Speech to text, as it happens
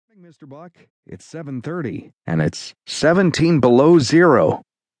Mr. Buck. It's 7:30, and it's 17 below zero.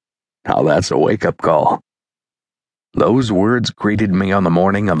 Now that's a wake-up call. Those words greeted me on the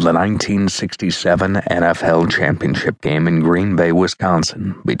morning of the 1967 NFL Championship game in Green Bay,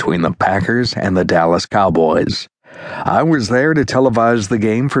 Wisconsin, between the Packers and the Dallas Cowboys. I was there to televise the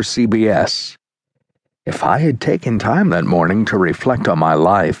game for CBS. If I had taken time that morning to reflect on my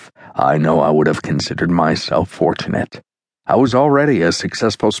life, I know I would have considered myself fortunate. I was already a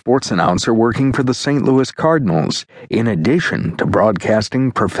successful sports announcer working for the St. Louis Cardinals, in addition to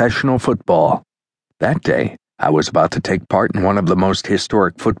broadcasting professional football. That day, I was about to take part in one of the most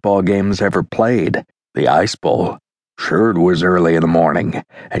historic football games ever played, the Ice Bowl. Sure, it was early in the morning,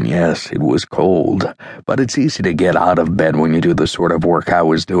 and yes, it was cold, but it's easy to get out of bed when you do the sort of work I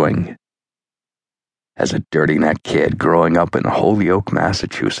was doing. As a dirty neck kid growing up in Holyoke,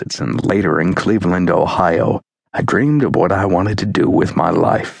 Massachusetts, and later in Cleveland, Ohio, I dreamed of what I wanted to do with my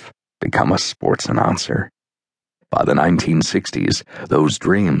life, become a sports announcer. By the 1960s, those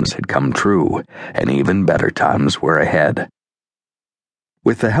dreams had come true, and even better times were ahead.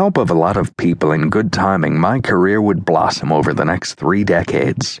 With the help of a lot of people and good timing, my career would blossom over the next 3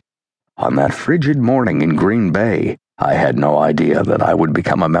 decades. On that frigid morning in Green Bay, I had no idea that I would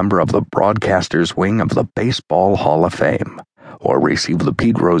become a member of the broadcasters' wing of the Baseball Hall of Fame, or receive the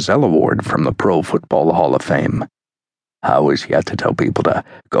Pete Rozelle Award from the Pro Football Hall of Fame. I was yet to tell people to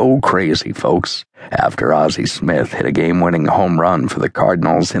go crazy, folks, after Ozzie Smith hit a game-winning home run for the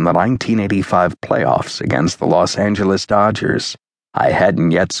Cardinals in the 1985 playoffs against the Los Angeles Dodgers. I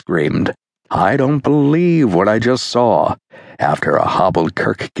hadn't yet screamed, "I don't believe what I just saw," after a hobbled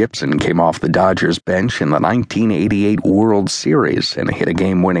Kirk Gibson came off the Dodgers bench in the 1988 World Series and hit a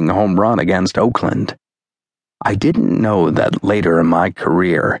game-winning home run against Oakland. I didn't know that later in my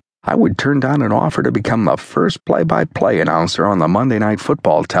career, I would turn down an offer to become the first play-by-play announcer on the Monday Night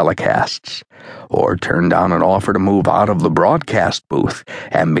Football telecasts, or turn down an offer to move out of the broadcast booth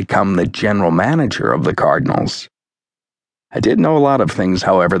and become the general manager of the Cardinals. I did know a lot of things,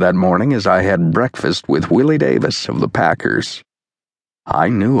 however, that morning as I had breakfast with Willie Davis of the Packers. I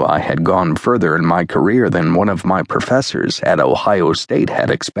knew I had gone further in my career than one of my professors at Ohio State had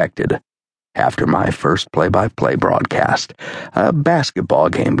expected. After my first play-by-play broadcast, a basketball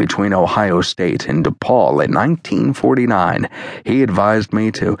game between Ohio State and DePaul in 1949, he advised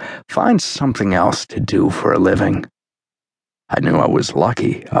me to find something else to do for a living. I knew I was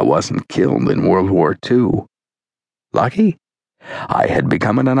lucky I wasn't killed in World War II. Lucky? I had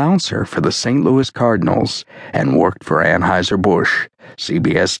become an announcer for the St. Louis Cardinals and worked for Anheuser-Busch,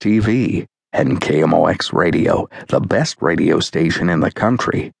 CBS TV, and KMOX Radio, the best radio station in the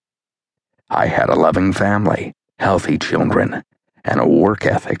country. I had a loving family, healthy children, and a work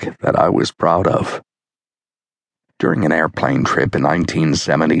ethic that I was proud of. During an airplane trip in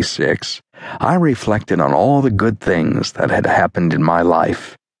 1976, I reflected on all the good things that had happened in my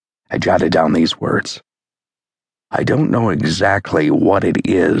life. I jotted down these words. I don't know exactly what it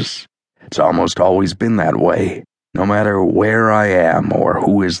is. It's almost always been that way, no matter where I am or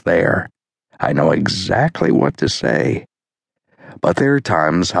who is there. I know exactly what to say. But there are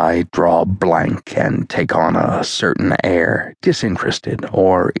times I draw blank and take on a certain air, disinterested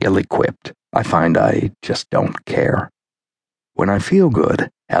or ill-equipped. I find I just don't care. When I feel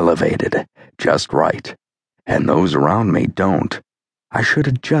good, elevated, just right, and those around me don't, I should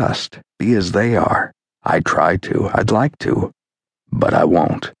adjust, be as they are. I'd like to, but I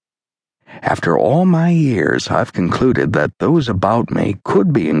won't. After all my years, I've concluded that those about me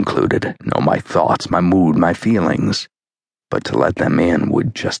could be included, know my thoughts, my mood, my feelings. But to let them in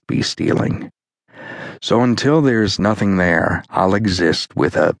would just be stealing. So until there's nothing there, I'll exist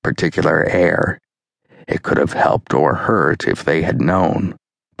with a particular air. It could have helped or hurt if they had known,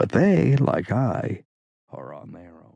 but they, like I, are on their own.